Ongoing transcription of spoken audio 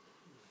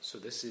So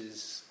this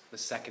is the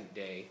second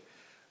day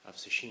of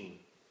Sesshin,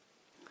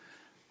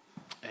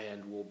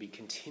 and we'll be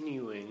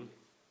continuing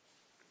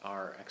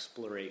our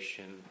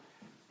exploration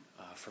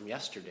from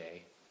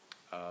yesterday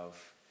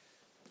of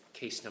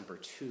case number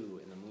 2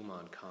 in the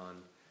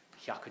Mumonkan,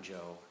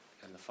 Hyakujo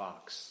and the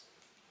Fox.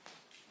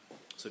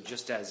 So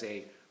just as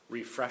a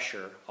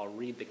refresher, I'll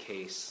read the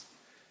case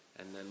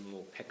and then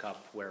we'll pick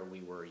up where we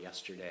were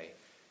yesterday.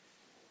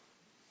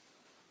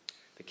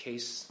 The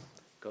case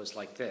goes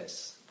like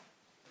this.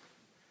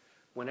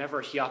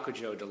 Whenever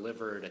Hyakujo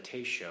delivered a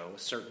teisho, a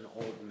certain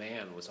old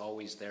man was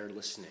always there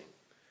listening,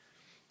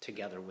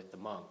 together with the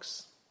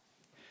monks.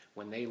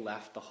 When they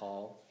left the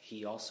hall,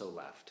 he also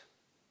left.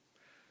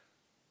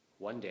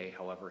 One day,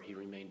 however, he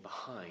remained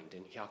behind,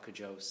 and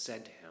Hyakujo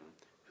said to him,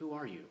 "Who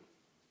are you?"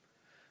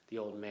 The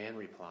old man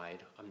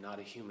replied, "I'm not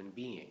a human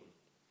being.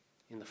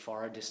 In the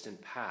far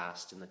distant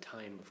past, in the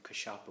time of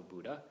Kashapa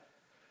Buddha,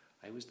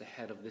 I was the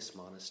head of this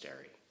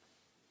monastery.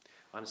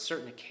 On a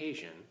certain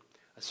occasion,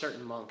 a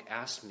certain monk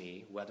asked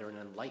me whether an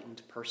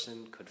enlightened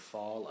person could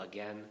fall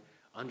again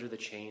under the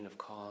chain of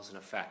cause and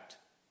effect,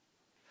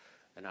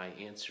 and I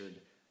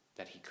answered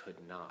that he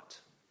could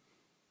not.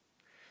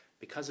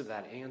 Because of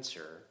that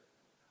answer,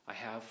 I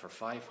have for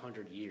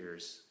 500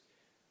 years,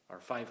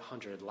 or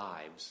 500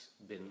 lives,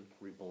 been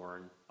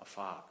reborn a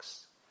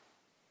fox.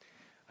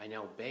 I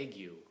now beg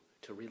you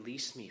to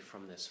release me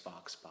from this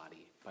fox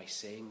body by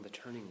saying the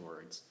turning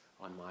words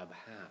on my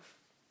behalf."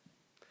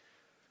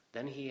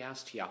 Then he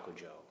asked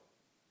Hyakujo,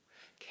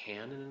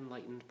 "Can an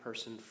enlightened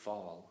person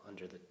fall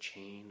under the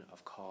chain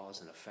of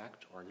cause and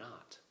effect or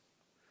not?"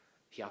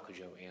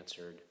 Hyakujo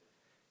answered,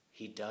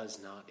 "He does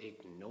not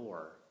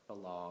ignore the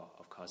law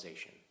of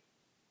causation."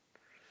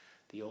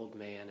 The old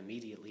man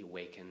immediately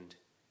wakened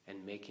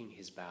and, making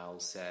his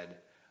bows,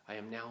 said, "I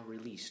am now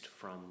released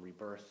from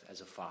rebirth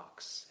as a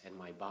fox, and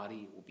my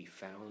body will be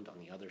found on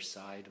the other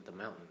side of the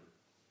mountain.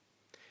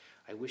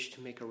 I wish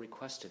to make a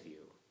request of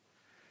you.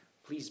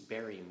 Please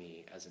bury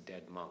me as a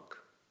dead monk."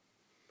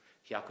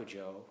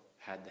 Hyakujo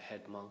had the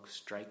head monk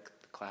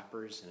strike the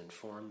clappers and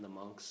inform the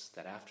monks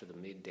that after the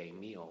midday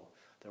meal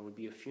there would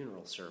be a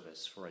funeral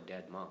service for a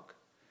dead monk.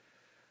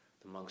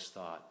 The monks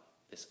thought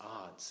this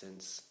odd,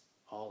 since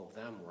all of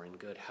them were in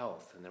good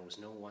health and there was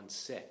no one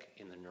sick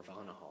in the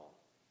Nirvana hall.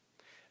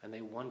 And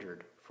they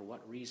wondered for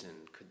what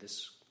reason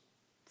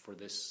for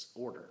this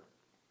order.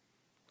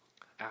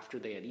 After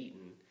they had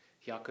eaten,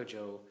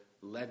 Hyakujo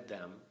led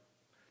them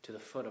to the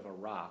foot of a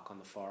rock on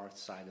the far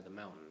side of the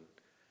mountain,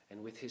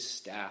 and with his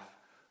staff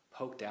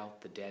poked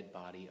out the dead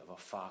body of a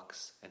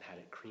fox and had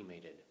it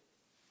cremated.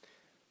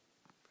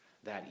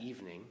 That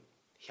evening,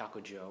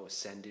 Hyakujo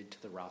ascended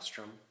to the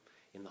rostrum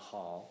in the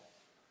hall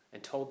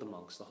and told the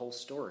monks the whole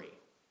story.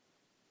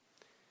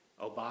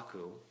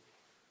 Obaku,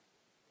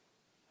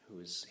 who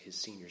was his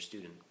senior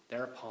student,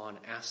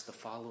 thereupon asked the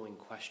following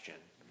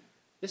question.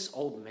 "This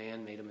old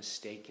man made a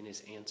mistake in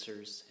his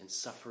answers and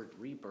suffered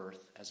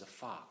rebirth as a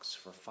fox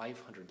for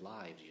 500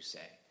 lives, you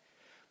say.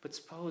 But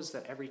suppose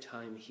that every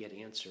time he had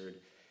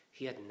answered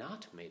he had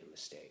not made a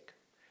mistake,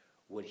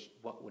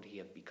 what would he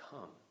have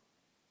become?"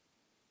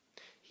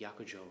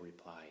 Hyakujo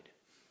replied,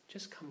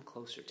 "Just come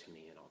closer to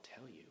me and I'll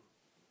tell you."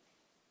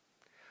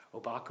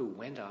 Obaku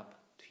went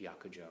up to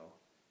Hyakujo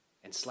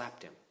and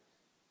slapped him.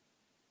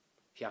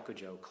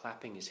 Hyakujo,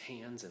 clapping his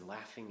hands and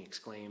laughing,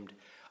 exclaimed,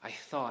 "I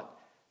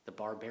thought the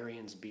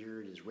barbarian's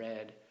beard is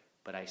red,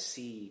 but I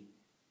see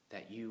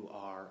that you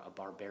are a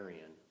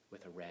barbarian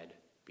with a red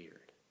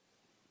beard."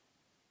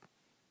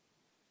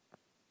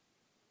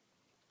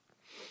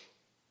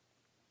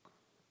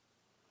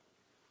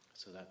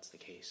 So that's the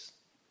case.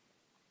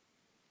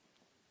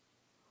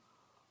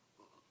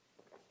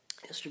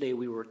 Yesterday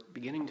we were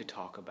beginning to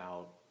talk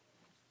about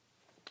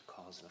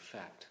cause and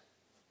effect,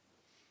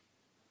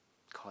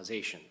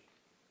 causation.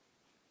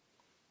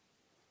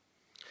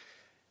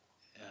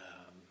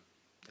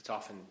 It's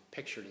often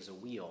pictured as a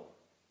wheel,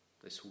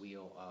 this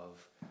wheel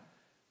of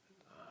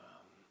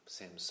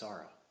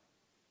samsara.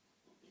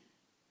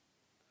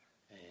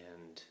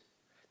 And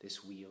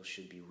this wheel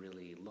should be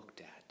really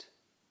looked at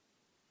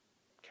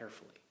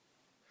carefully,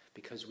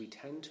 because we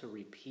tend to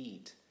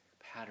repeat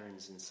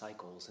patterns and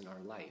cycles in our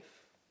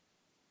life.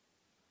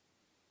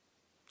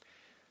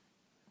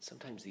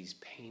 Sometimes these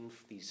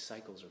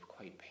cycles are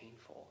quite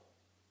painful.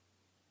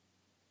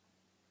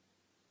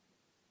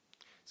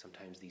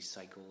 Sometimes these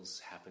cycles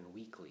happen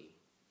weekly,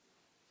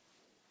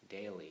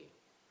 daily,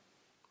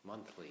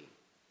 monthly,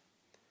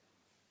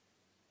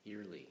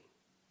 yearly,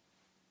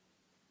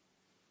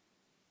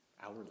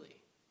 hourly,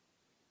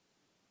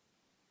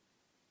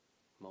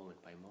 moment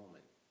by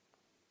moment.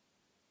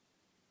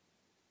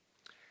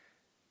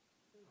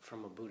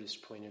 From a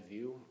Buddhist point of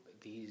view,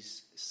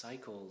 these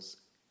cycles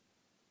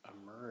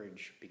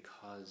emerge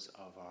because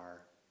of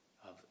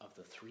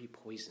the 3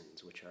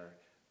 poisons, which are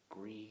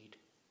greed,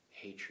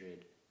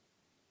 hatred,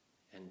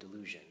 and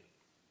delusion.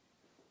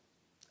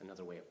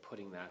 Another way of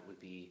putting that would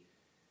be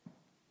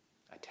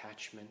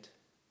attachment,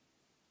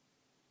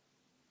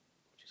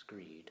 which is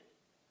greed,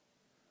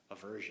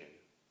 aversion,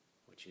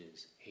 which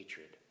is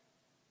hatred,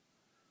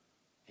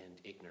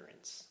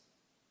 ignorance,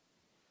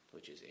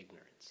 which is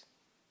ignorance.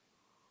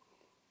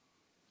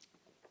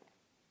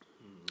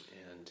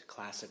 And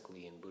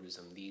classically in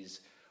Buddhism,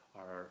 these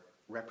are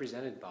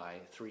represented by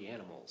three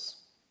animals: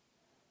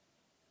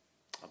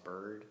 a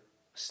bird,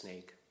 a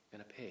snake,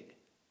 and a pig.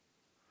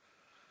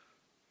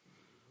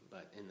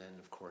 And then,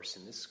 of course,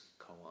 in this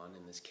koan,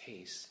 in this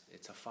case,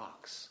 it's a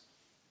fox.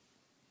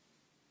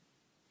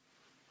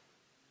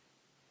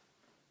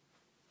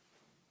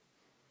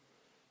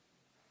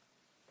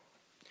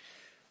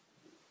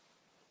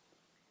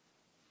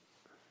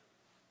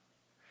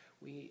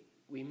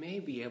 We may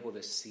be able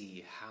to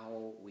see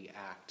how we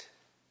act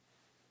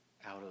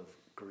out of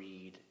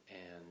greed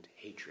and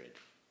hatred.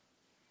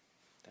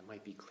 That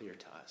might be clear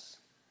to us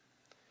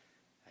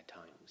at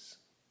times.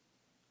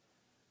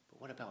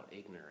 But what about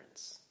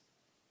ignorance?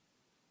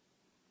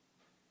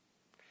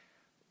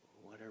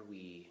 What are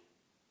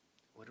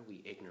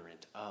we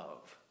ignorant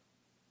of?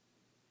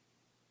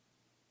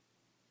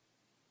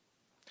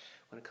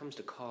 When it comes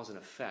to cause and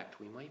effect,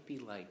 we might be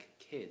like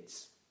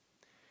kids,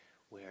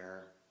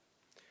 where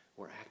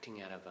we're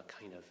acting out of a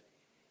kind of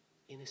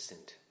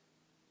innocent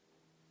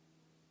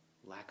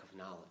lack of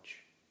knowledge.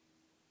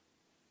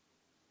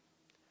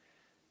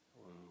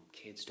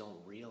 Kids don't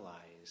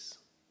realize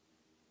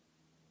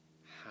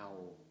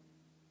how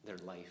their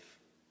life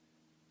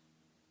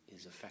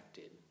is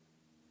affected,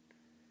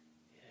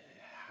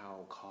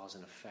 how cause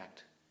and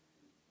effect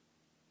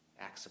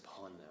acts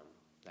upon them,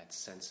 that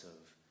sense of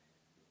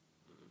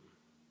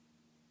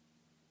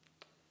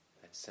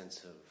that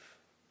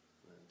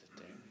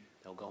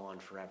they'll go on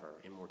forever,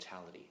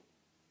 immortality.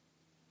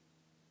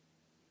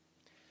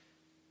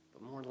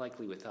 But more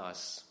likely with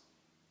us,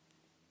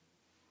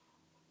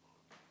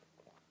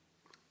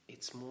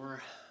 it's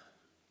more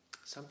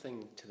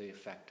something to the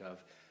effect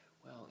of,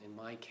 well, in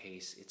my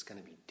case, it's going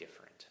to be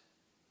different.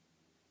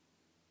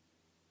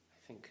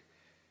 I think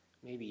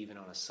maybe even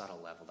on a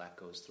subtle level that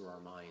goes through our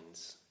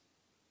minds,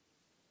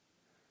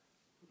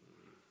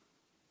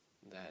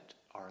 that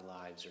our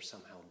lives are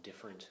somehow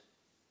different,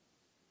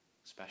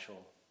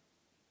 special,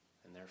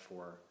 and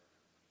therefore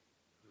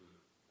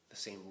the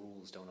same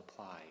rules don't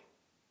apply.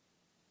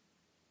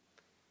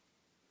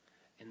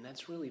 And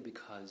that's really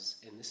because,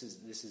 and this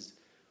is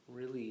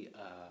really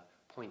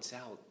points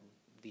out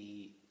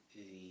the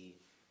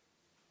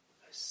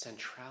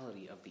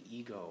centrality of the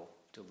ego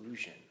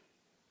delusion,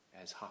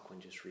 as Hakuin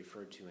just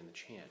referred to in the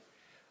chant,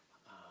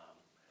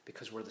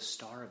 because we're the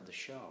star of the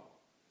show.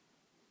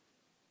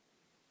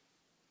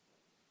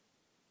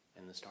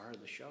 And the star of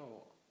the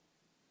show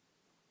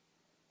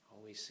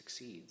always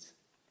succeeds,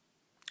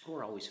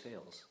 or always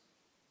fails.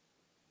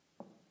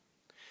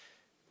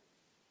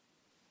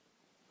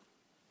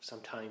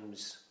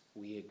 Sometimes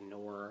we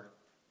ignore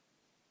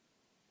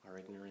our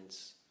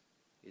ignorance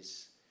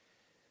is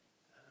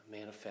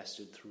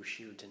manifested through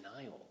sheer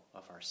denial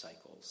of our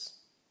cycles.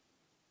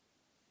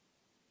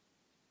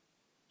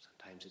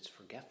 Sometimes it's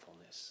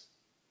forgetfulness.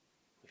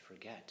 We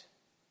forget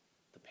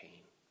the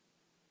pain.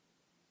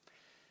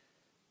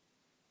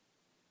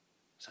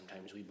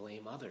 Sometimes we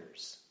blame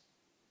others.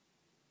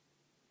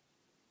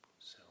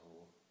 So,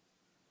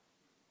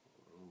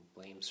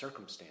 blame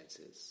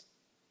circumstances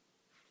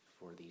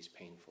for these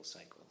painful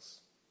cycles.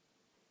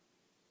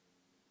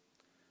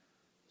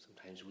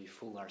 Sometimes we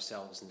fool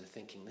ourselves into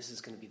thinking this is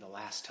going to be the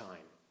last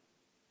time.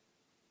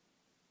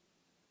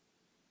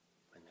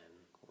 And then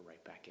we're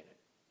right back in it.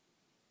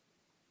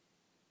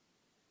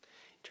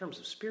 In terms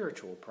of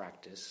spiritual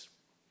practice,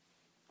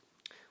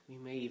 we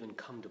may even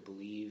come to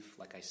believe,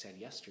 like I said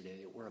yesterday,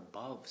 that we're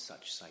above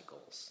such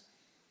cycles.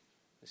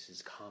 This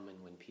is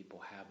common when people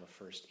have a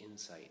first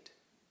insight,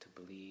 to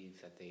believe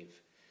that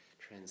they've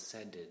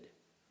transcended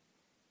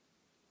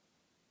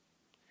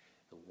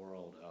the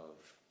world of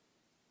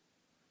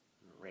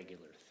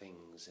regular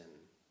things and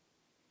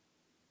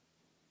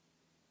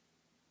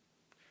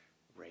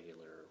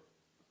regular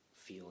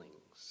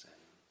feelings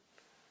and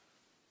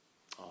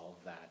all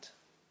of that.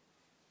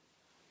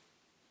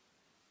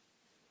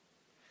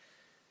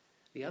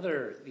 The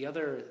other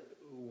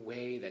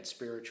way that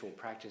spiritual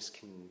practice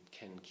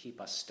can keep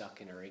us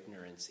stuck in our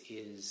ignorance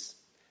is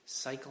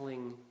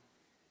cycling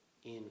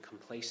in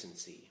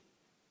complacency.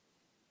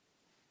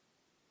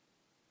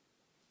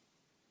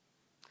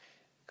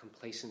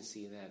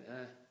 Complacency that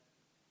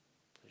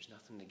there's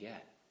nothing to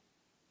get,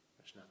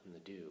 there's nothing to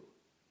do.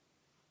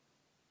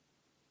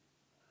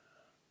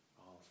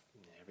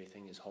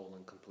 Everything is whole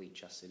and complete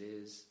just it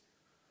is.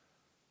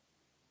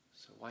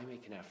 So why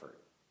make an effort?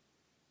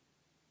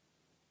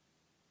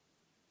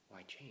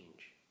 Why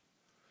change?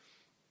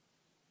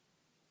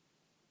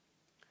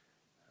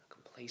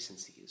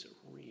 Complacency is a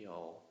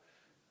real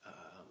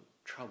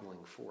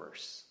troubling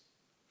force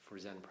for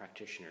Zen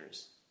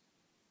practitioners,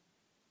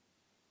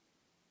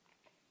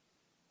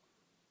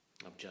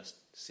 of just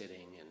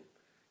sitting and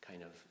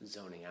kind of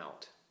zoning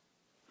out.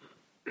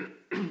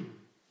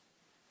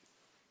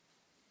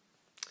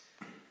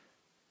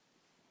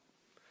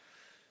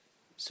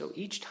 So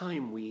each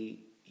time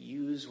we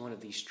use one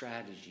of these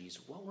strategies,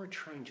 what we're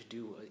trying to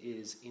do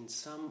is in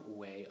some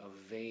way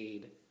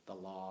evade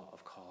the law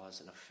of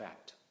cause and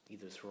effect,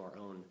 either through our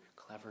own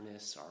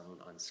cleverness, our own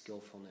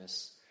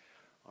unskillfulness,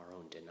 our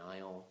own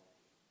denial,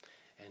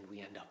 and we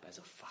end up as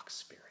a fox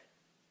spirit.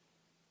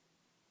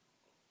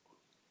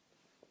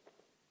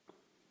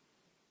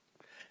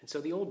 And so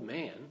the old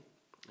man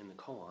in the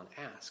koan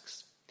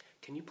asks,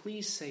 "Can you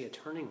please say a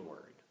turning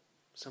word,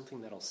 something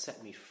that'll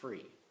set me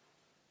free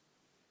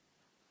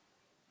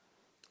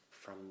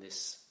from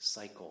this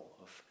cycle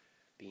of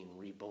being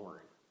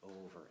reborn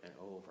over and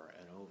over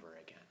and over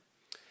again?"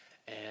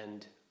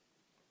 And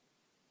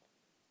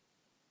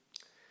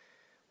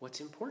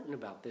what's important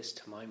about this,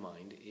 to my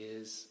mind,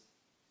 is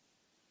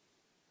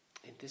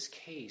in this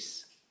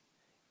case,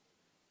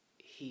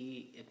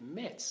 he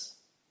admits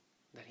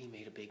that he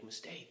made a big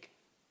mistake.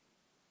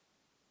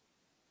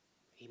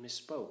 He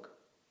misspoke.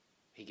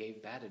 He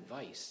gave bad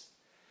advice.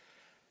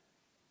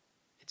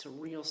 It's a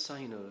real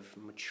sign of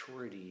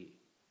maturity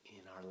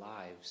in our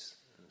lives.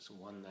 It's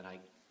one that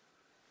I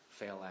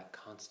fail at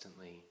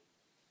constantly,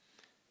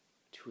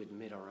 to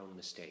admit our own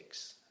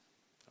mistakes,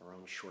 our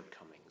own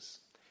shortcomings,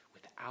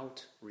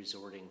 without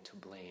resorting to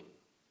blame.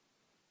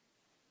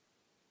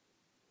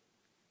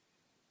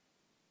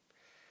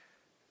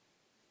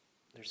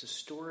 There's a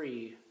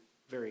story,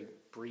 very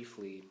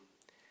briefly,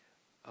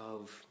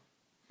 of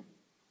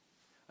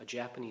a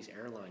Japanese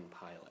airline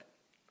pilot.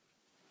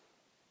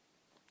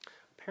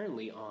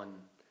 Apparently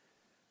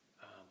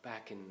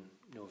back in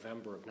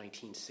November of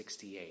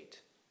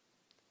 1968,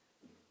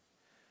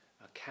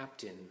 a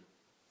Captain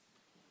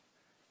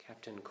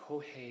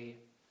Kohei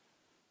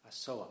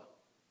Asoa,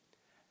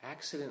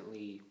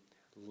 accidentally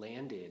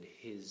landed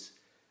his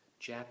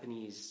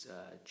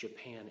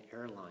Japan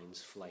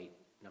Airlines flight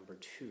number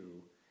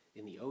 2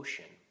 in the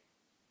ocean,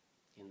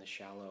 in the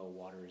shallow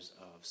waters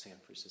of San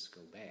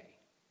Francisco Bay.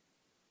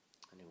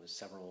 And it was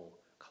several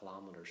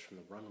kilometers from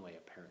the runway,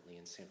 apparently,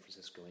 in San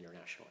Francisco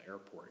International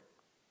Airport.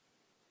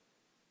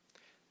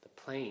 The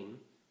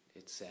plane,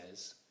 it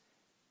says,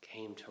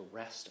 came to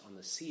rest on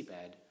the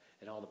seabed,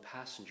 and all the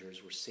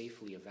passengers were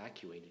safely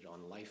evacuated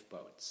on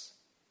lifeboats.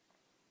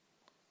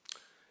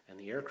 And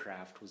the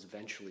aircraft was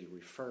eventually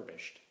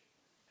refurbished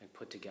and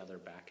put together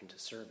back into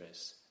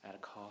service at a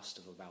cost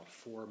of about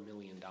 $4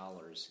 million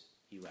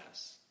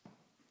US.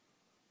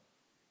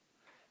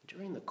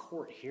 During the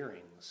court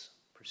hearings,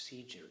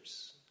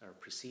 proceedings,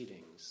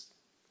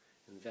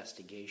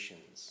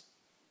 investigations,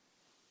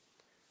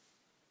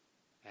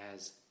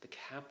 as the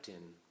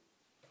captain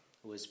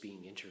was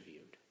being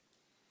interviewed,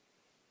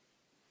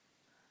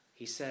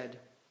 he said,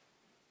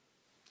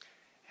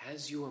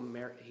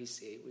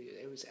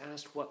 it was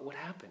asked what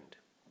happened,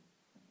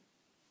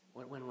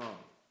 what went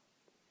wrong,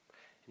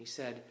 and he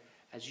said,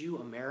 "As you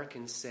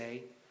Americans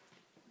say,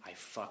 I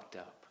fucked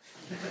up."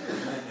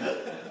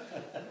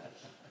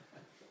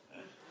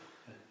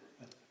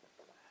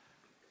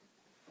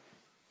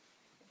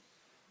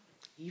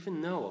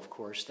 Even though, of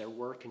course, there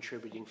were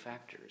contributing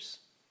factors.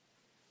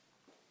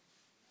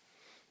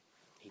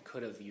 He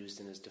could have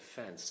used in his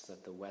defense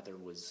that the weather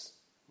was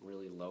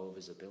really low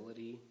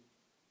visibility.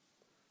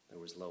 There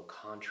was low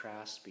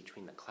contrast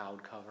between the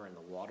cloud cover and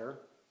the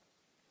water.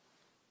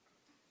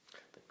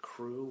 The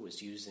crew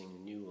was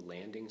using new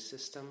landing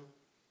system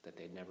that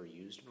they'd never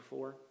used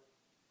before.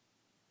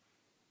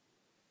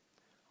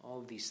 All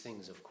of these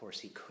things, of course,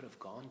 he could have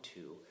gone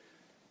to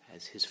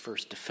as his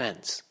first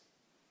defense.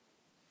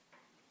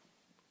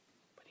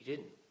 But he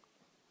didn't.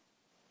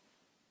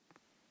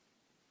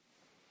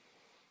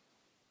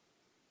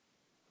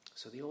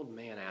 So the old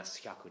man asks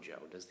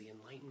Hyakujo, does the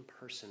enlightened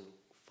person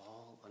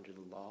fall under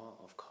the law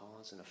of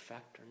cause and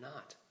effect or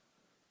not?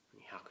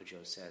 And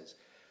Hyakujo says,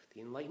 the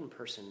enlightened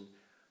person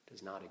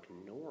does not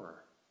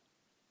ignore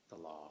the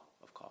law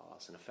of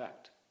cause and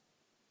effect.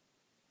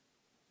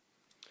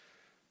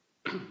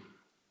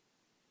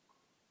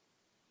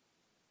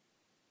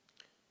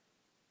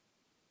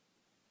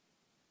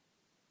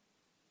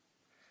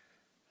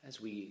 As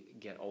we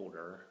get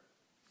older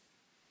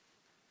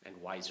and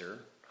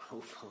wiser,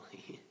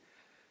 hopefully,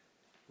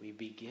 we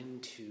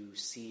begin to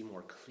see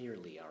more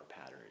clearly our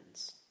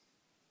patterns,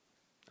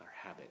 our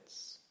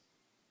habits,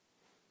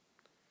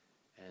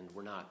 and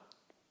we're not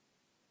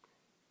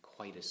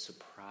quite as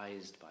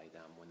surprised by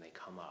them when they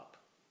come up.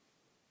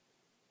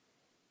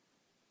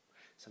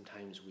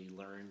 Sometimes we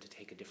learn to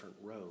take a different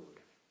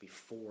road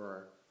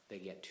before they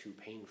get too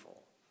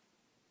painful.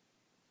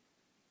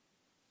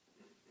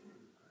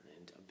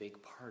 And a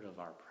big part of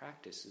our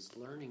practice is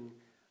learning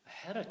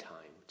ahead of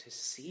time to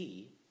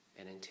see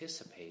and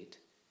anticipate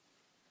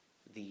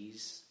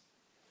these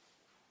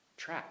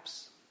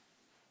traps.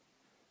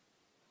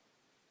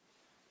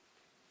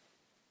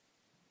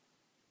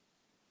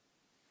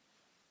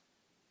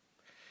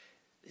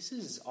 This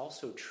is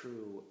also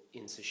true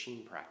in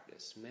Sesshin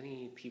practice.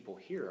 Many people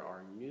here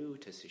are new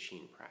to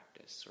Sesshin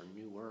practice or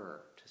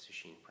newer to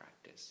Sesshin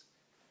practice.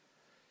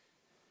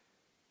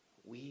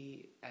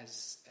 We,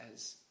 as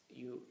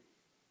you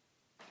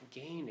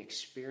gain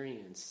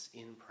experience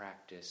in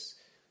practice,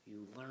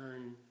 you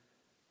learn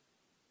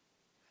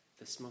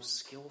the most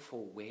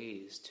skillful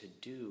ways to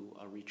do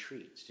a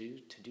retreat,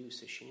 to do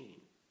Sesshin.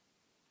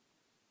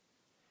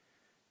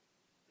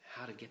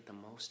 how to get the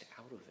most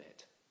out of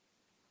it.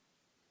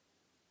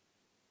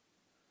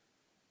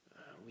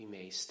 We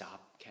may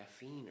stop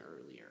caffeine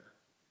earlier.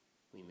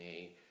 We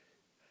may,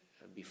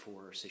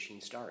 before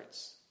sesshin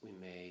starts, we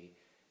may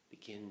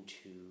begin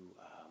to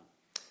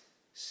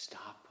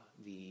stop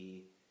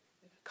the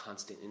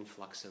constant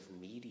influx of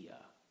media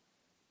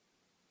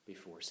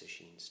before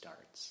sesshin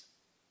starts.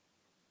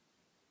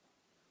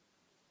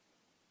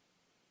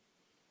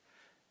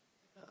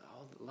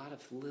 A lot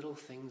of little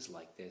things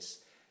like this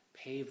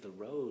pave the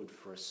road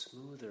for a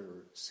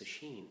smoother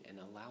sesshin and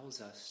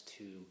allows us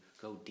to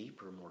go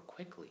deeper more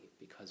quickly,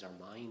 because our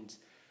minds,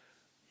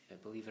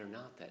 believe it or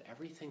not, that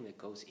everything that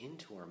goes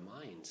into our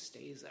minds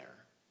stays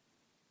there.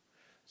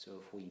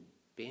 So if we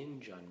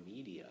binge on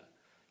media,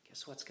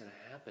 guess what's going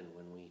to happen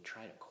when we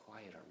try to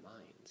quiet our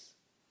minds?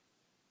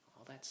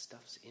 All that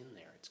stuff's in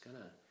there. It's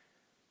gonna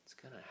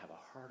have a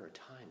harder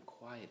time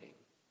quieting.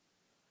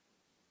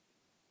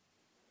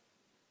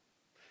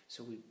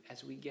 So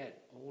as we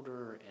get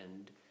older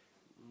and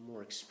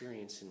more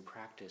experienced in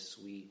practice,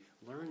 we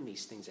learn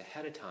these things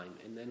ahead of time,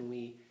 and then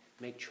we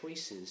make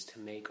choices to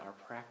make our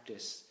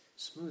practice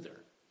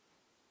smoother.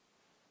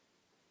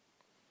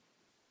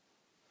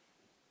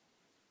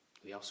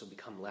 We also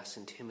become less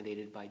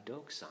intimidated by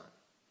Doksan.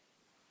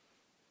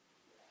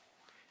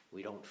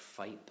 We don't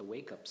fight the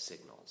wake-up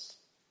signals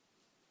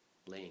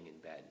laying in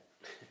bed.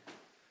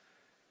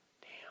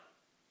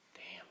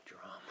 Damn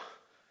drum.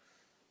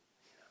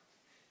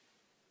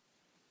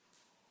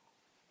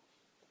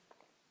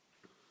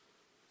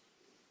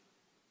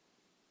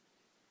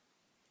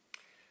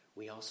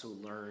 We also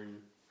learn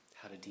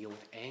how to deal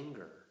with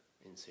anger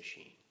in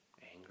sesshin.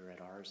 Anger at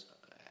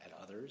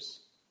others.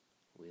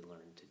 We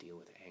learn to deal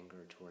with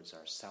anger towards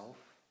ourselves.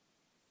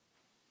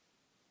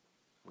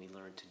 We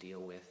learn to deal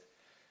with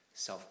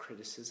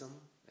self-criticism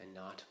and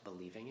not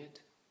believing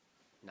it,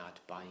 not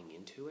buying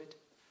into it.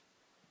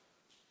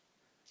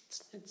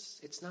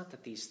 It's not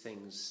that these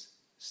things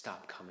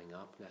stop coming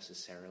up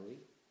necessarily.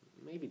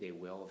 Maybe they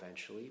will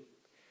eventually,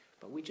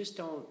 but we just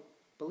don't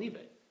believe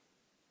it.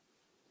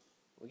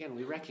 Again,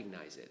 we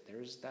recognize it.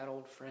 There's that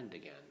old friend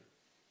again.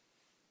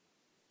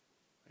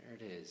 There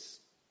it is.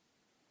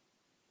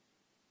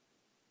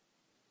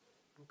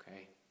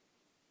 Okay.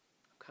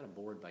 I'm kind of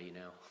bored by you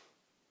now.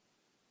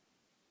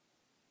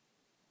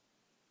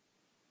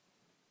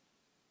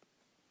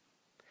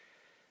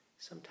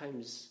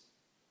 Sometimes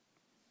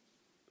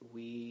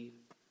we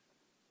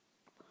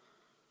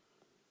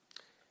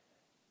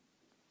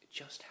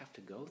just have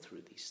to go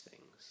through these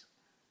things.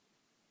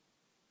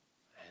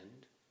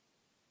 And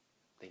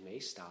they may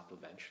stop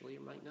eventually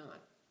or might not.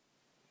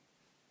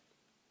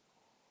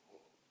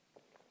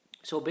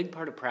 So a big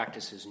part of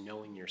practice is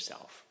knowing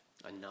yourself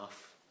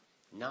enough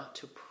not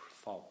to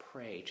fall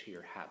prey to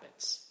your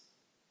habits.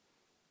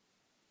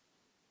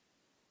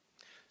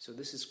 So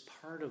this is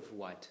part of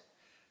what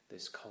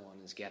this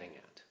koan is getting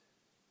at.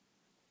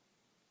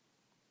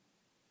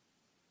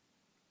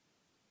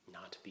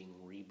 Not being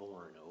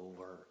reborn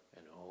over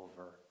and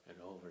over and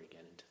over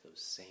again into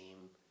those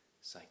same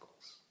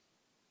cycles.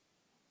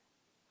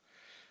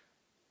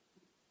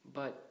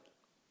 But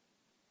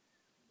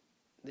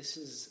this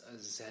is a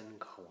Zen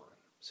koan,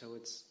 so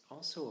it's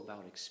also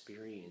about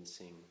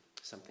experiencing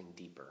something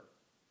deeper.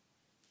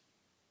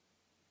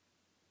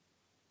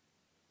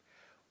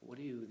 What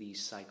do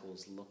these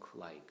cycles look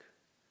like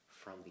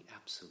from the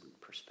absolute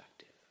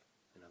perspective?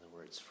 In other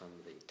words, from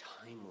the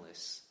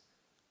timeless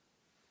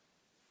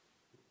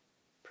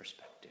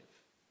perspective.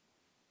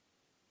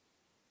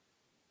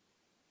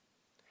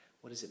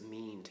 What does it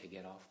mean to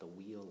get off the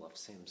wheel of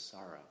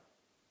samsara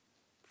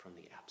from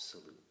the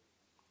absolute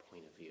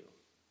point of view?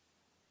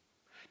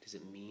 Does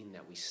it mean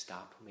that we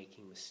stop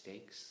making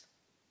mistakes?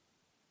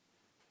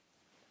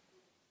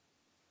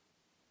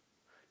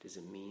 Does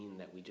it mean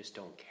that we just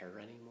don't care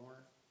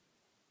anymore?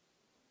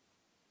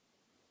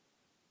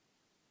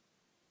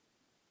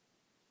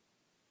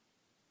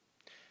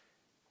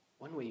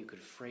 One way you could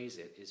phrase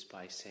it is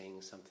by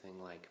saying something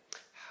like,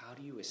 how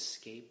do you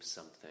escape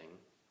something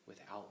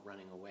without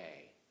running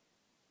away?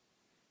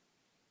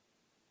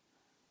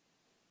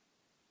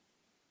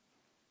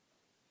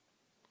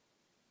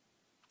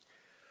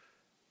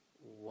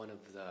 One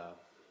of the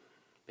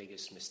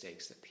biggest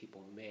mistakes that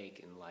people make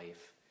in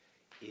life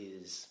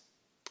is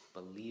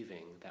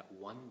believing that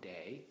one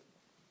day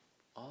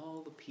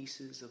all the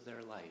pieces of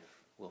their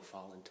life will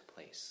fall into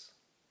place.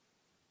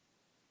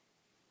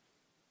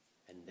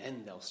 And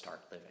then they'll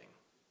start living.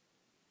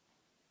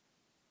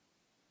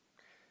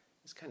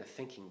 This kind of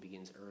thinking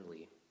begins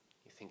early.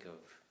 You think of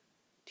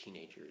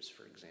teenagers,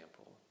 for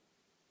example.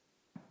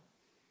 As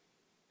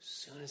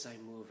soon as I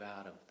move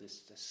out,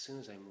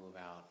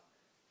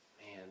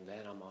 man,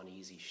 then I'm on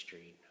easy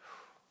street.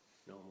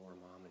 No more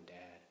mom and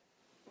dad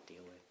to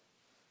deal with.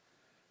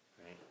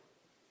 Right?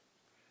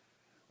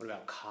 What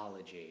about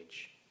college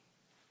age?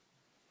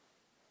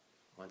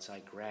 Once I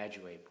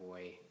graduate,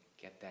 boy,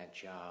 get that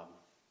job,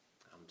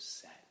 I'm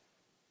set.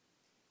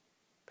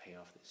 Pay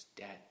off this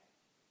debt.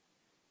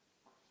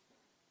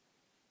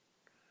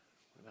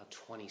 What about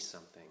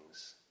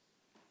 20-somethings?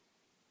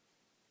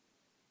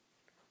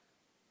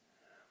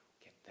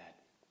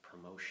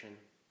 promotion,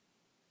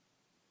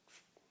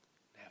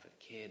 have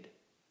a kid,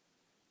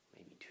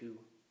 maybe two,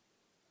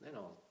 then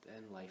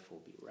life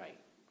will be right.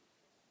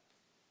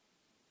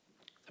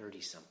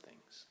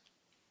 30-somethings.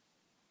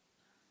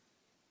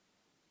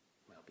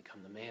 Well,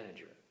 become the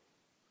manager,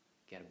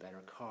 get a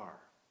better car,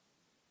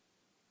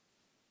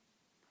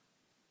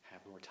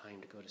 have more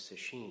time to go to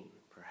sesshin,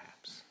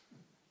 perhaps.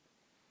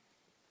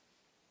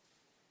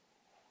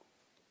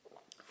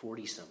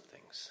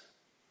 40-somethings,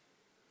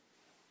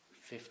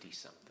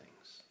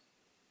 50-somethings,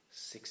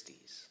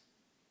 60s,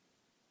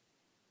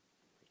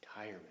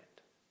 retirement.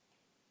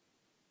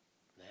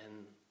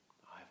 Then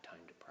I'll have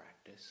time to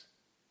practice.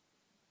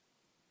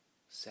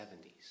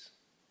 70s,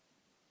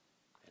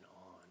 and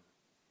on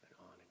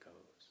it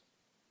goes.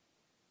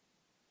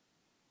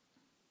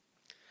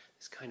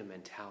 This kind of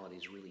mentality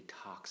is really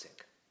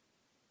toxic.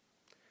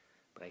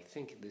 But I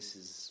think this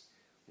is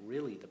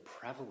really the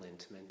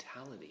prevalent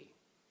mentality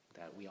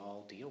that we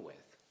all deal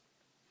with.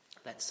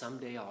 That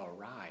someday I'll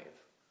arrive,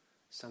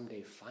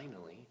 someday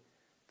finally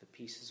the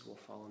pieces will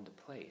fall into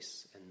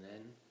place, and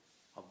then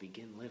I'll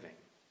begin living.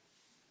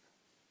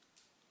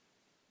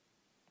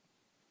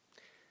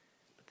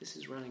 But this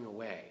is running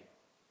away.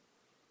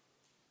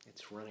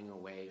 It's running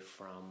away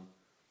from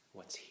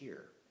what's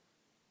here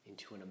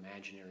into an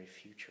imaginary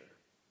future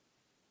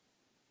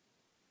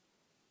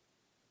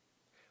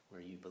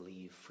where you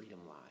believe freedom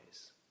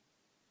lies.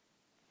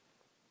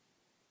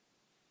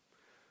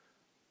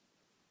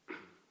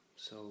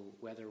 So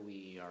whether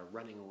we are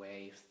running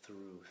away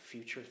through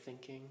future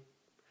thinking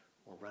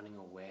or running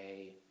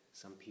away,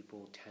 some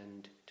people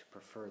tend to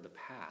prefer the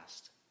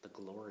past, the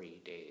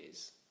glory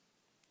days.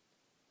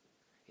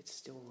 It's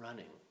still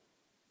running.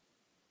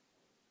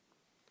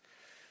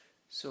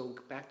 So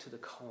back to the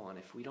koan,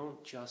 if we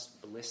don't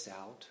just bliss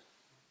out,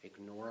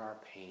 ignore our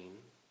pain,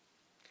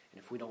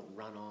 and if we don't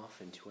run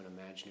off into an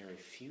imaginary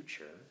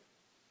future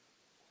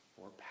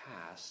or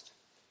past,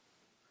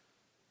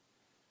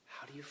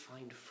 how do you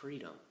find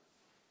freedom?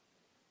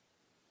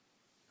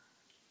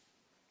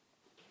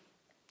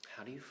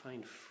 How do you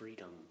find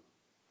freedom?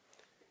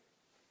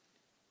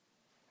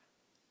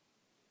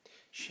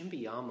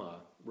 Shimbiyama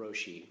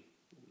Roshi,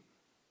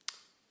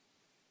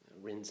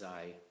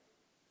 Rinzai,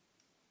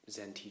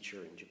 Zen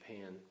teacher in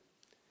Japan,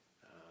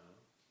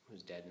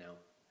 who's dead now,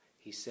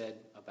 he said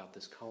about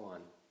this koan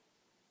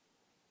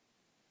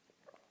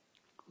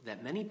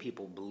that many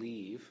people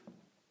believe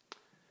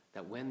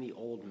that when the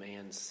old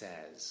man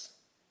says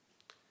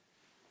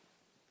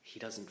he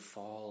doesn't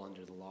fall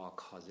under the law of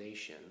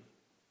causation,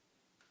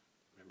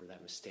 remember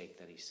that mistake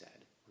that he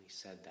said when he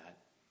said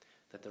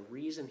that the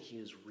reason he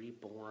is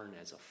reborn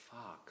as a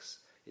fox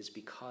is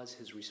because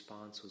his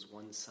response was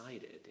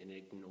one-sided and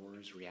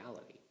ignores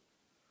reality.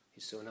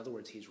 So in other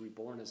words, he's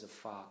reborn as a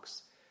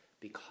fox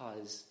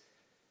because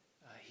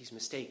he's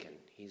mistaken.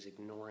 He's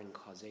ignoring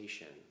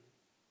causation,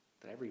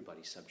 that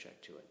everybody's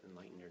subject to it,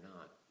 enlightened or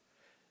not.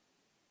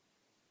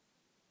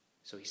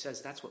 So he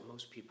says that's what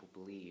most people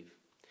believe.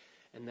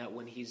 And that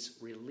when he's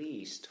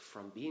released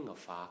from being a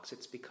fox,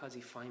 it's because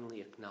he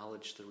finally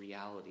acknowledged the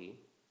reality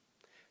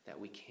that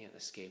we can't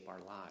escape our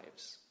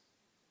lives.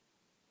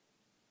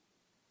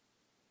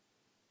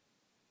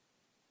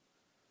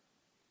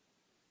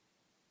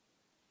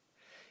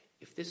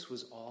 If this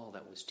was all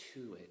that was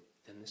to it,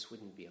 then this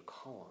wouldn't be a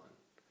koan.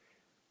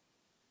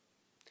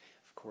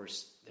 Of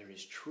course, there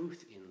is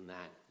truth in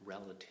that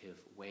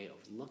relative way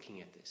of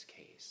looking at this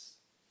case.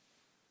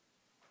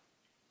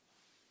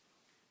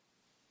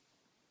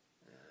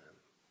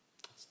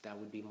 That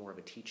would be more of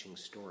a teaching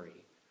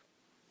story.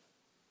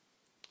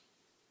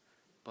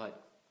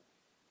 But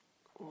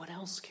what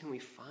else can we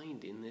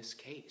find in this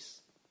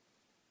case?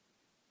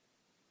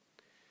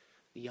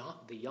 The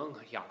young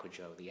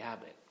Hyakujo, the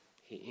abbot,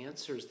 he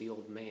answers the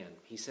old man.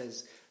 He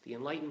says the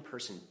enlightened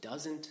person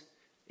doesn't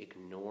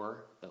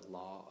ignore the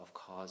law of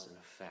cause and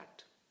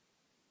effect.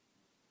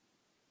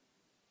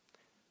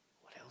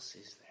 What else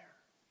is there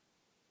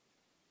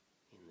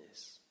in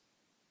this?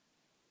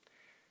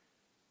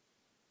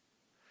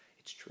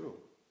 It's true.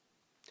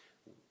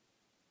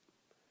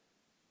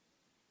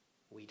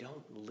 We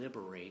don't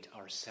liberate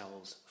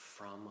ourselves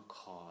from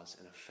cause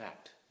and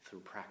effect through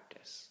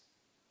practice.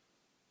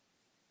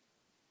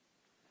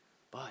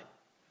 But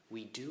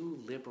we do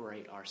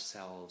liberate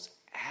ourselves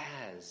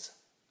as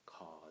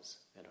cause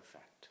and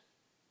effect.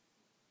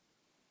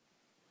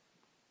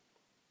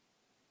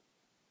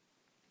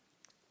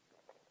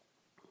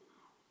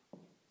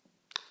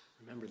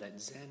 Remember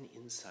that Zen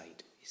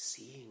insight is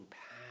seeing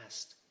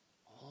past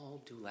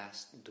all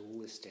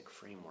dualistic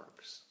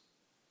frameworks.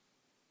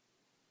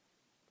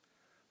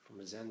 From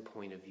a Zen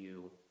point of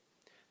view,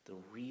 the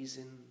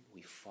reason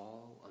we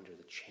fall under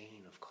the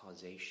chain of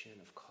causation,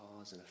 of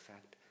cause and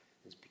effect,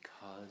 is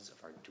because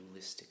of our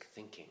dualistic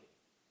thinking.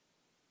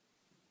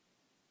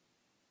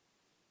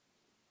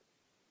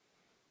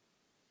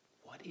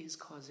 What is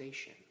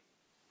causation?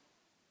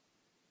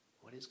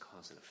 What is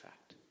cause and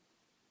effect?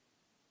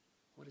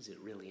 What is it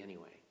really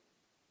anyway?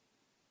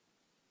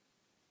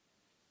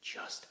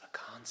 Just a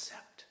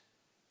concept.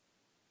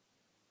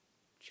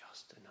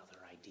 Just another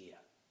idea.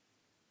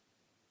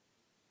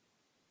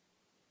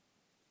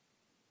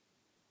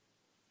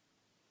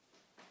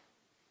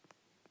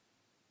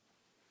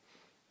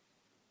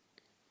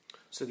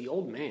 So the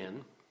old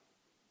man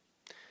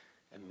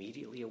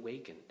immediately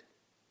awakened,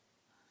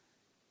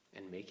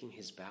 and making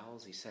his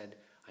bows, he said,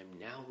 "I'm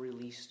now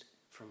released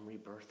from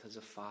rebirth as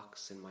a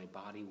fox, and my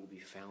body will be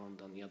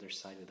found on the other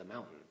side of the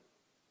mountain."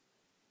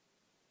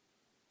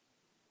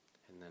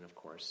 And then, of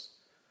course,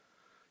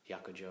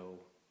 Hyakujo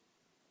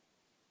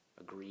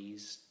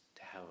agrees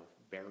to have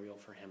burial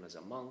for him as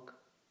a monk,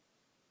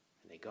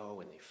 and they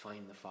go and they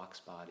find the fox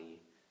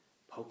body,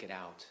 poke it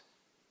out,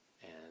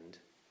 and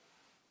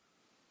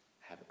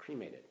have it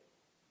cremated.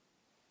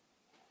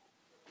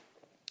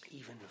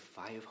 Even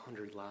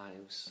 500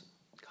 lives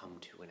come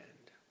to an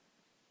end.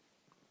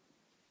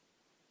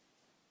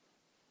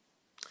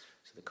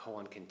 So the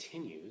koan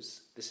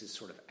continues. This is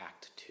sort of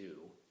Act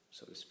 2,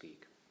 so to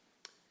speak.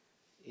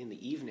 In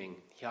the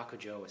evening,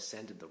 Hyakujo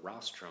ascended the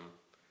rostrum,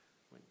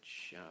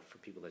 which, for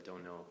people that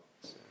don't know,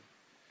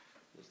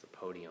 is the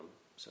podium,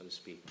 so to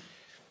speak,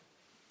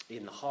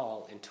 in the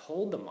hall, and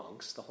told the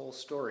monks the whole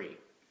story.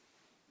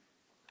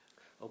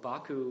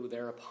 Obaku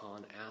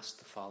thereupon asked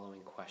the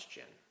following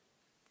question.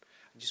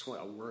 I just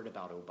want a word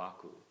about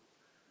Obaku.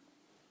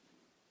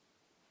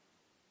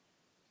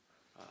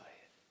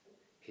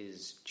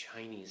 His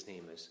Chinese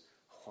name is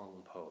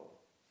Huangpo.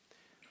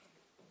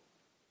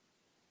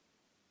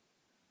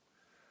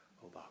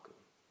 Obaku.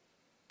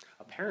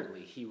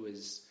 Apparently, he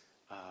was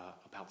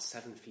about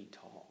 7 feet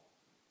tall.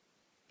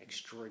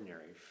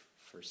 Extraordinary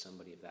for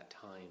somebody of that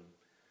time.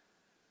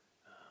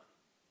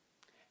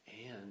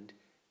 And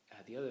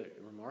the other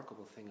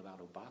remarkable thing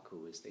about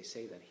Obaku is they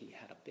say that he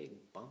had a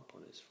big bump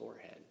on his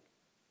forehead.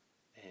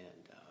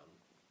 And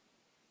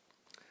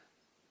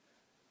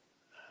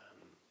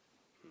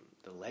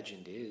the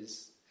legend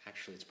is,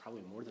 actually it's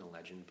probably more than a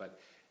legend, but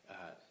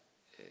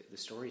the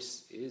story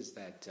is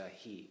that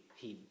he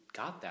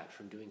got that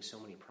from doing so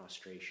many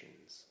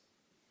prostrations.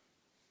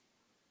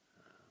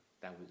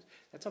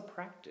 That's a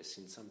practice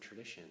in some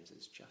traditions,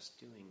 is just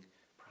doing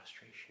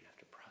prostration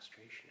after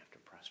prostration after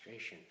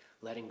prostration,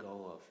 letting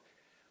go of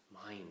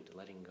mind,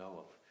 letting go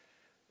of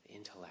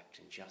intellect,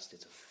 and just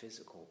it's a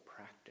physical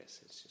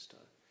practice. It's just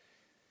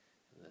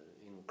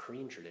in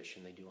Korean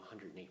tradition, they do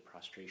 108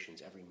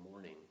 prostrations every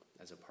morning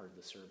as a part of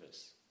the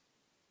service.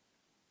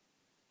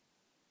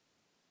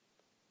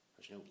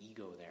 There's no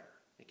ego there.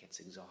 It gets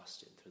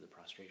exhausted through the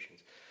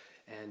prostrations.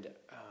 And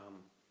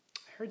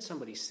I heard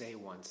somebody say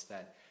once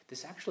that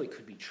this actually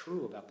could be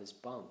true about this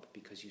bump,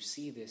 because you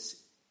see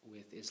this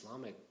with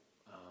Islamic,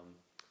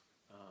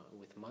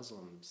 with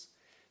Muslims.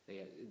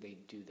 They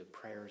do the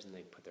prayers and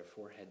they put their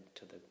forehead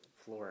to the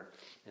floor,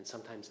 and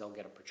sometimes they'll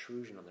get a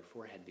protrusion on their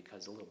forehead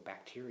because a little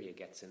bacteria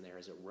gets in there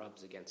as it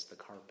rubs against the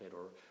carpet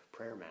or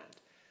prayer mat,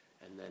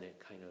 and then it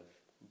kind of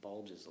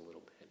bulges a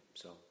little bit.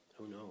 So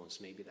who knows?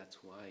 Maybe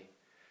that's why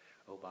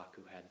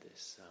Obaku had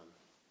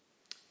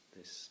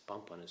this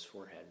bump on his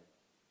forehead.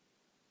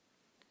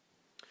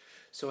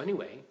 So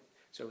anyway,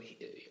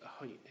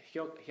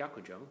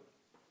 Hyakujo,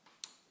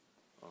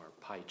 or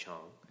Pai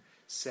Chong,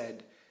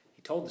 said,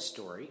 he told the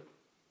story,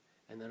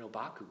 and then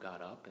Obaku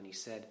got up and he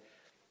said,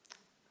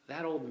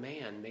 "That old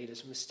man made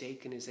a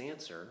mistake in his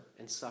answer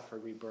and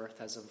suffered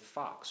rebirth as a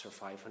fox for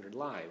 500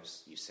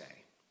 lives, you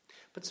say.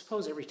 But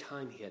suppose every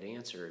time he had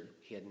answered,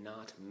 he had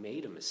not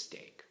made a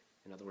mistake.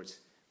 In other words,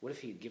 what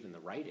if he had given the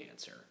right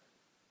answer?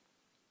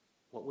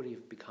 What would he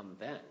have become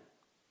then?"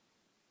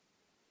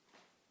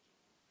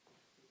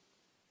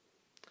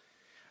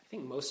 I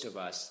think most of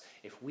us,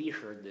 if we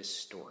heard this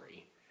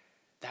story,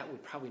 that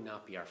would probably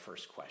not be our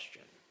first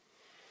question.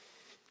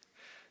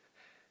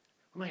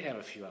 We might have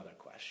a few other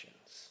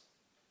questions.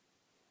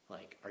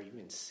 Like, are you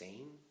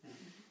insane?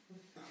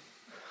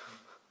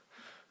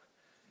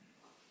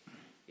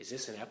 Is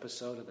this an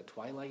episode of The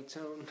Twilight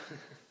Zone?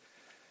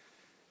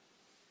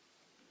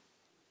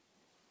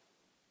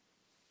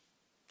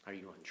 Are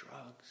you on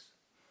drugs?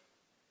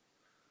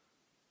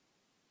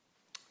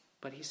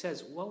 But he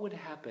says, what would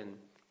happen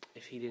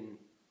if he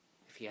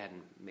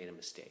hadn't made a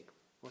mistake?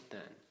 What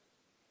then?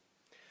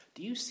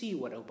 Do you see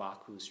what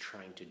Obaku is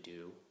trying to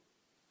do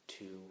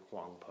to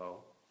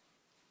Huangpo,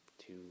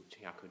 to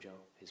Hyakujo,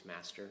 his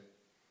master?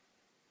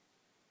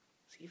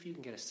 See if you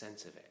can get a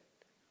sense of it.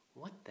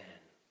 What then?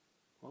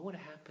 What would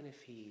happen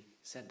if he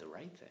said the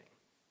right thing?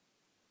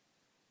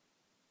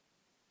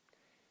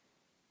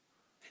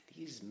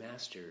 These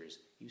masters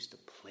used to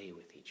play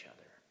with each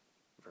other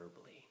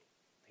verbally.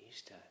 They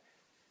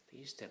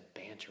used to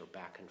banter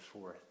back and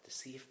forth to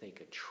see if they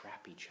could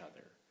trap each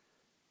other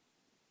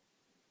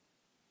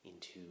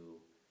into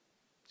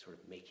sort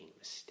of making a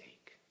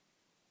mistake,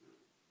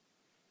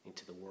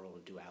 into the world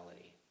of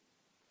duality,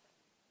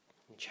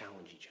 and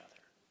challenge each other.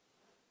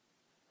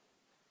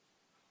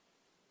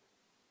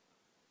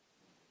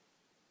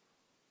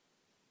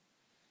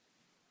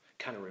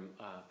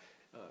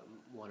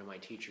 One of my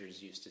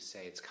teachers used to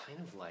say, it's kind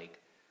of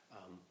like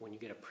when you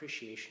get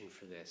appreciation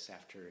for this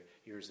after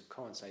years of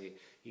koan,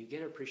 you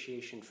get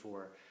appreciation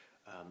for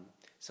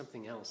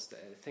something else, the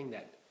thing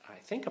that I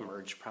think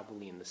emerged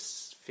probably in the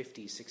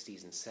 50s,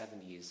 60s, and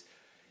 70s.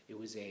 It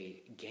was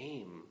a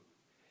game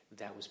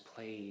that was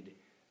played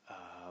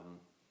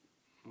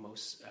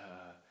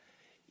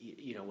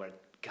where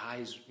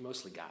guys,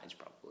 mostly guys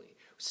probably,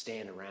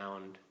 stand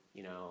around,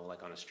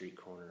 like on a street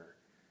corner,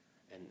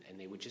 and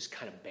they would just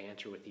kind of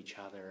banter with each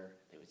other.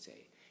 They would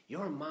say,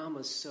 "Your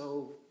mama's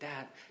so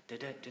da da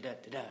da da da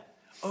da."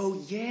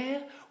 "Oh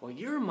yeah? Well,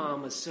 your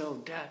mama's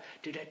so da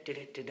da da da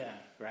da da,"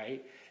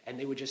 right? And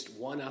they would just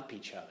one-up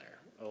each other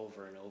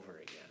over and over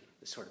again.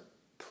 This sort of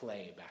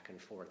play back and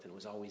forth, and it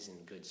was always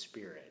in good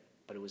spirit.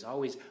 But there was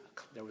always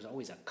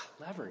a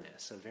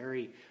cleverness, a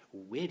very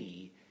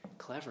witty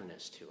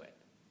cleverness to it.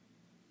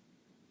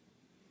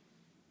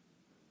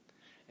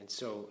 And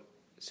so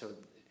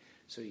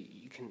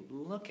you can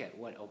look at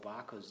what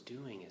Obako's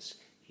doing is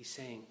he's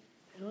saying,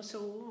 so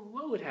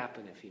what would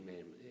happen if he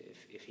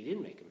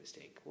didn't make a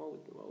mistake?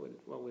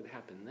 What would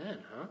happen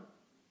then, huh?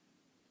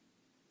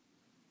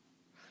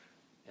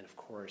 And of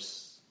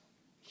course,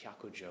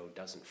 Hyakujo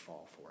doesn't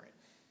fall for it.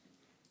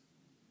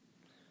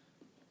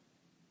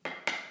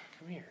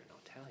 Come here and I'll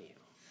tell you.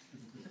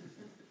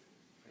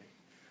 Right?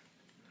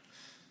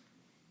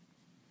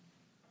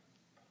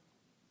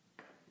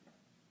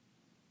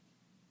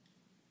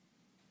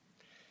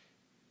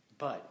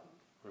 But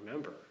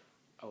remember,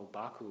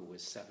 Obaku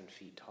was 7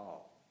 feet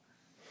tall.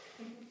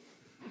 And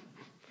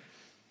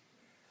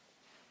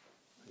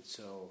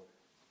so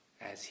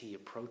as he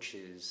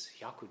approaches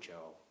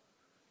Hyakujo,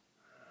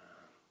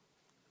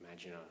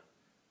 imagine a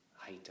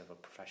height of a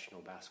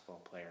professional basketball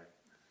player.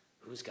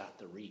 Who's got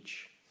the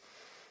reach?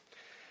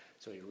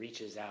 So he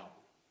reaches out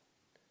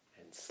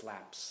and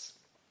slaps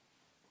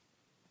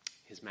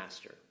his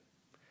master.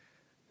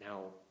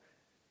 Now,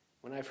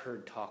 when I've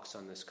heard talks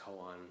on this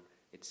koan,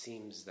 it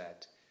seems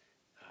that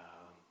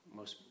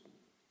most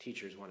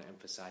teachers want to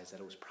emphasize that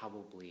it was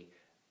probably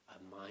a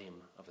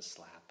mime of a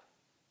slap,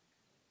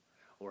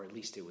 or at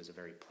least it was a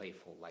very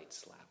playful, light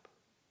slap.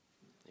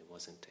 It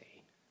wasn't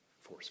a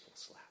forceful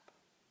slap.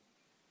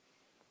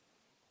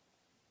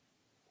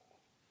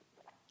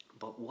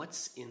 But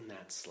what's in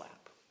that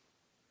slap?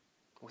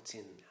 What's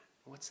in that?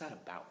 What's that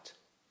about?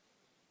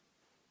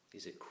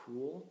 Is it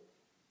cruel?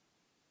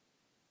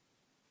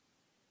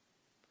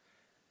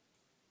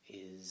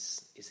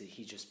 Is it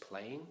he just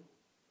playing?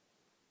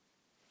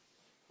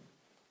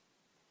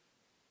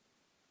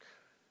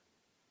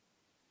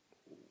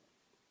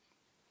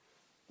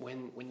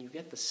 When you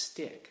get the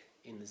stick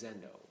in the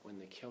zendo, when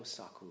the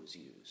kyosaku is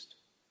used,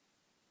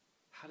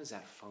 how does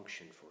that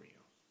function for you?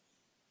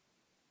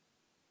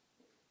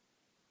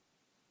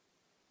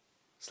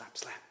 Slap,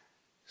 slap,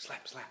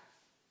 slap, slap.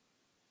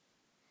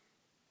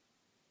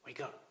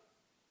 Wake up.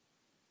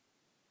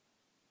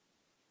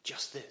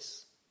 Just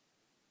this.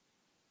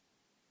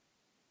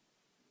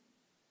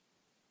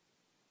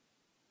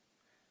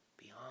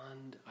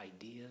 Beyond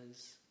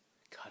ideas,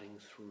 cutting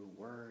through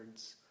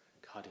words,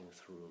 cutting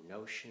through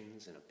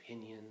notions and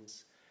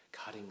opinions,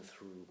 cutting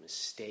through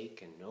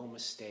mistake and no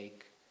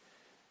mistake,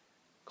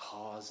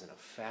 cause and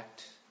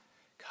effect,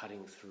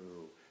 cutting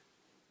through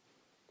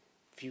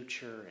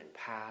future and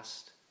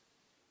past.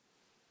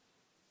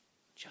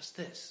 Just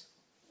this.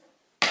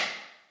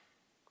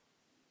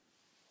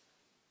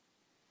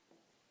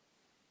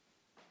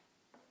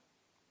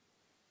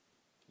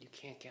 You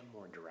can't get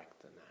more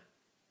direct than that.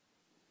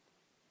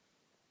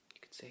 You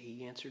could say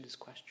he answered his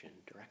question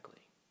directly.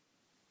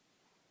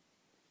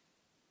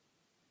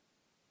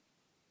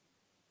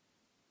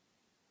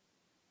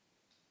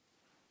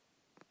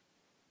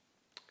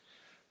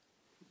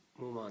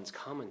 Mumon's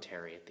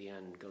commentary at the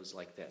end goes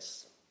like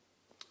this.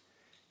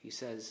 He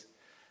says,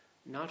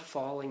 not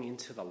falling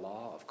into the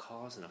law of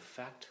cause and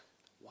effect,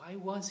 why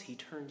was he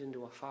turned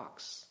into a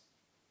fox?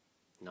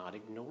 Not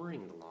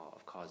ignoring the law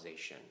of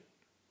causation,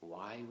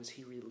 why was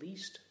he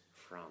released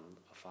from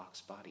a fox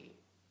body?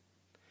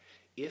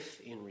 If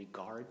in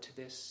regard to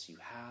this you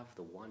have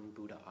the one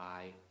Buddha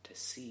eye to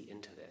see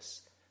into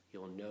this,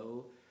 you'll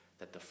know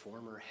that the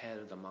former head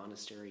of the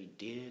monastery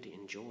did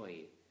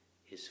enjoy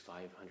his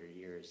 500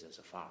 years as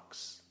a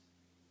fox.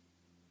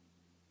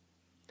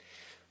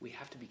 We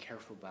have to be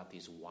careful about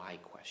these why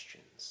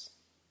questions.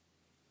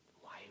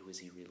 Why was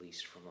he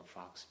released from a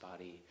fox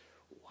body?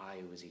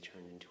 Why was he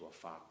turned into a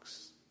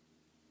fox?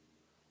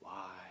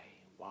 Why?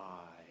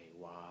 Why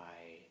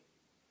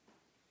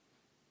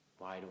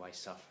do I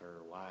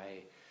suffer?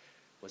 Why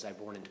was I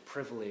born into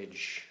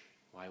privilege?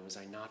 Why was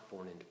I not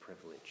born into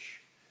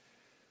privilege?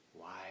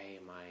 Why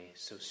am I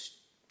so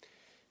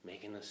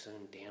making the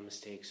same damn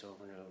mistakes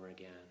over and over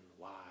again?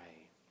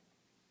 Why?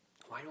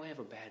 Why do I have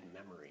a bad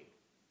memory?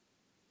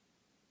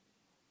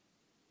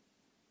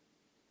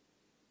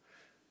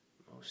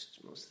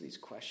 Most of these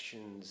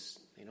questions,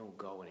 they don't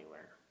go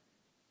anywhere.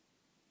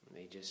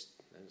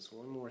 There's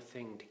one more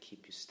thing to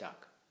keep you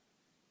stuck.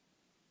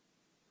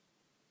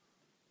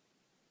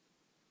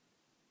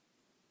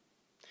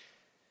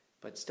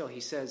 But still, he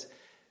says,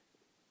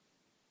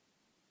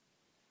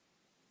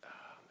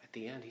 at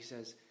the end, he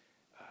says,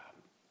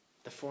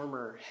 the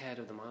former head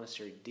of the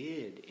monastery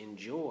did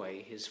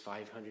enjoy his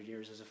 500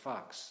 years as a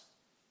fox.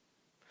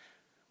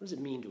 What does it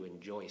mean to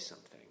enjoy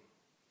something?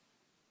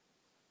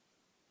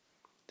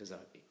 Does a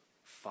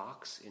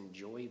fox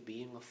enjoy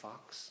being a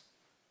fox?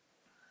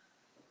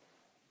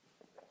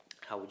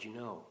 How would you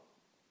know?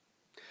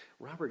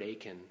 Robert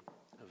Aiken,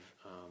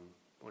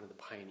 one of the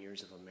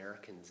pioneers of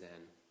American Zen,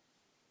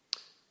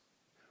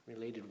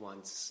 related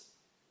once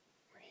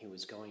he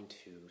was going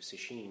to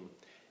Sesshin,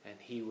 and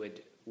he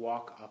would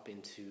walk up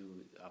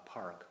into a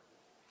park,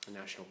 a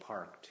national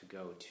park, to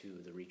go to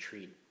the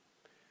retreat.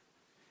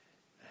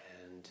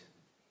 And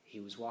he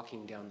was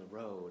walking down the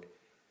road,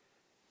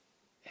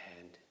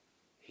 and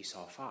he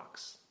saw a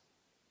fox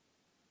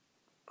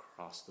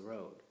cross the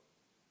road.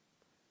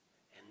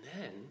 And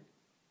then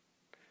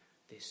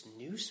this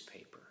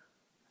newspaper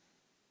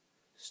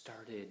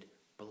started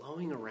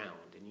blowing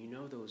around, and you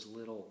know those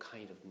little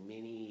kind of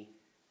mini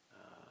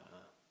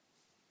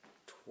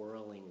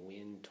twirling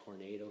wind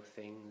tornado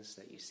things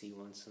that you see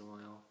once in a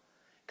while?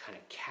 Kind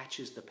of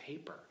catches the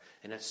paper,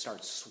 and it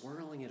starts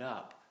swirling it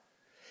up.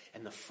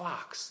 And the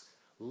fox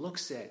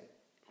looks at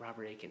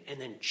Robert Aiken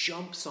and then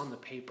jumps on the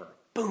paper.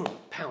 Boom!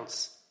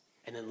 Pounce!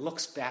 And then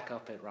looks back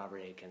up at Robert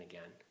Aiken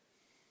again.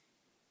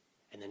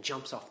 And then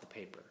jumps off the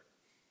paper.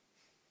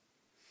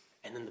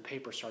 And then the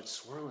paper starts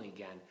swirling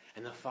again,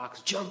 and the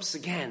fox jumps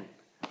again.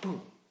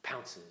 Boom!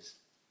 Pounces.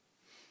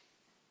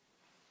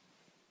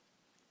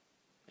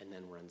 And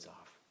then runs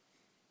off.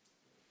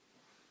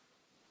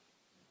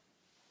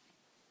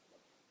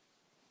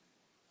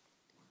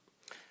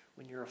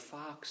 When you're a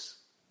fox,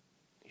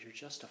 you're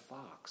just a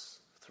fox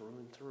through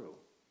and through.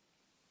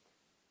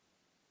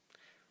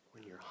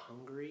 When you're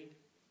hungry,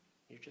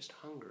 you're just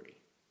hungry.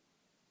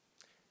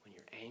 When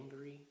you're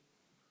angry,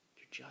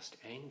 you're just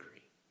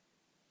angry.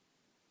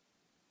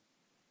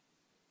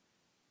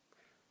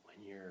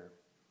 When you're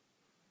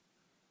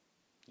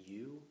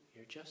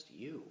just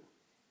you.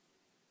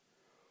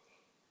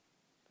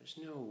 There's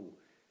no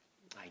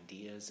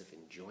ideas of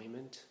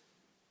enjoyment.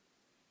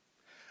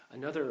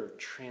 Another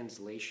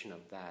translation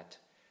of that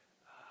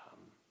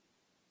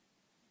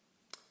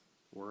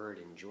word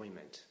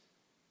enjoyment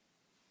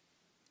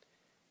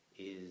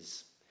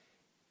is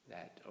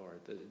that, or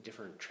the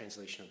different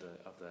translation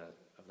of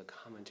the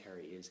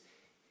commentary is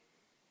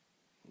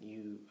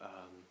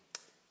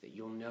that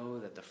you'll know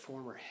that the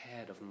former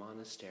head of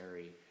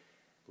monastery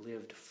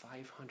lived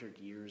 500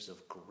 years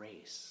of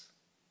grace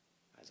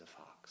as a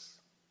fox.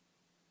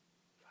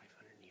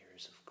 500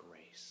 years of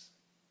grace.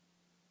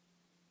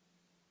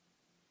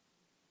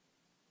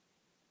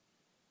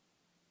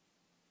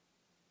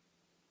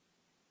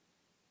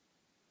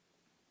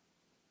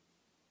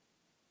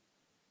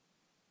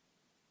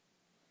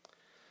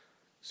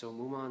 So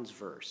Mumon's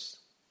verse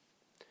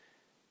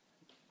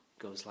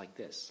goes like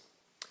this: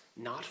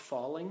 not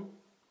falling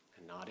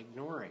and not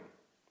ignoring,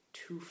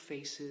 two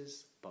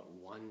faces but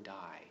one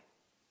die,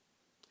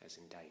 as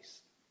in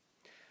dice.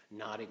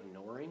 Not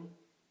ignoring,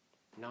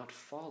 not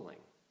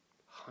falling,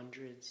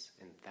 hundreds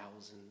and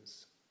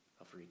thousands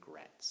of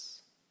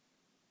regrets.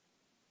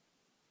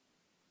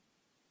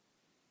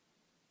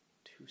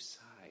 Two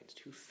sides,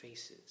 two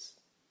faces.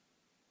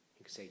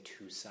 You could say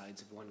two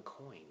sides of one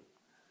coin.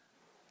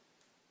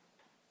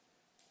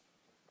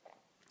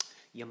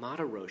 Yamada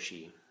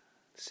Roshi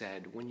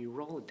said, when you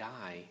roll a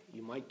die,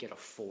 you might get a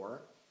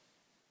 4,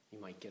 you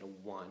might get a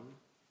 1,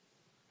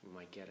 you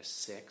might get a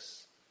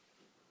 6,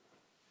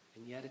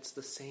 and yet it's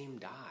the same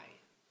die.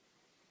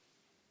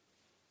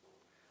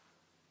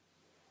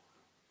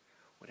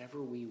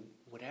 Whatever we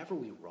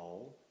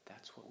roll,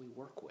 that's what we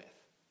work with.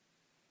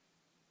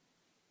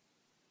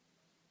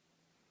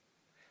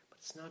 But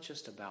it's not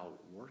just about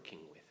working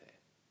with it.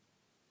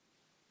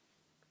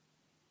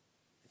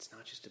 It's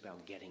not just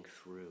about getting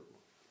through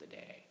the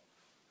day.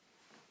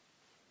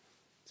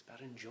 It's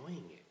about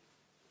enjoying it,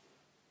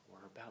 or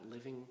about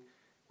living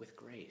with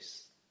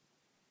grace.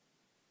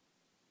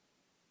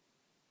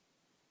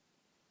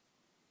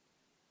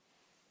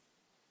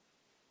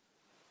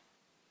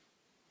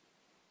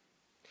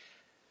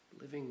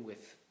 Living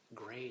with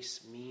grace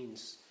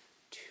means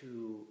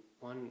to,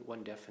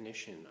 one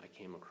definition I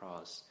came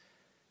across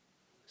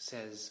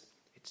says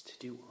it's to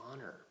do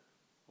honor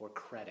or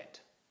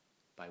credit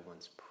by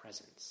one's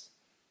presence.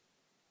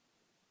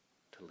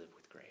 To live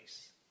with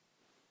grace.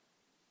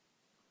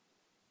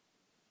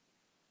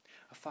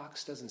 A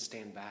fox doesn't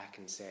stand back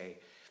and say,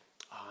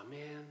 "Oh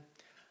man,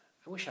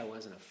 I wish I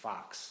wasn't a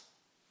fox."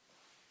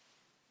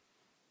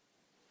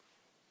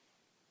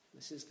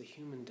 This is the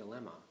human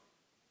dilemma.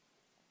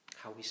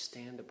 How we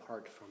stand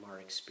apart from our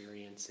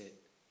experience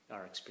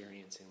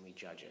and we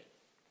judge it.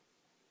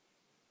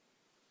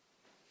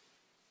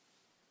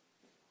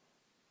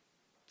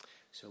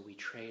 So we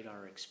trade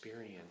our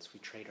experience, we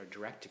trade our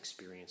direct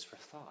experience for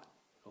thought.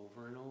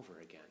 Over and over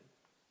again.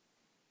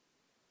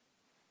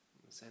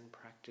 Zen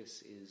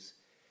practice is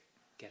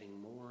getting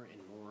more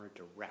and more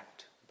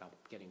direct,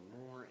 about getting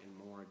more and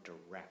more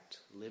direct,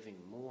 living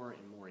more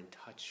and more in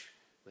touch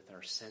with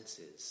our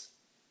senses,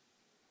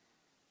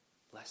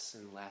 less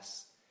and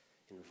less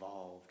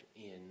involved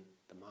in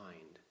the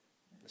mind,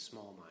 the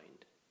small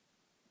mind.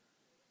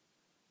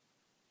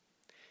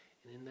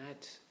 And in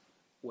that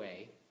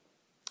way,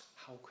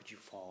 how could you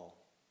fall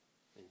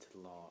into the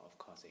law of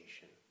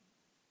causation?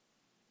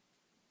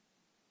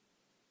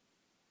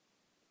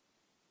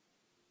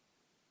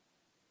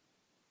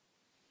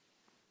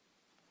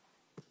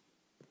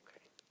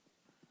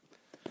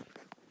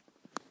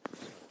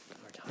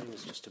 time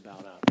is just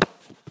about up.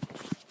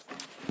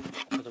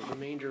 For the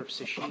remainder of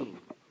Sesshin,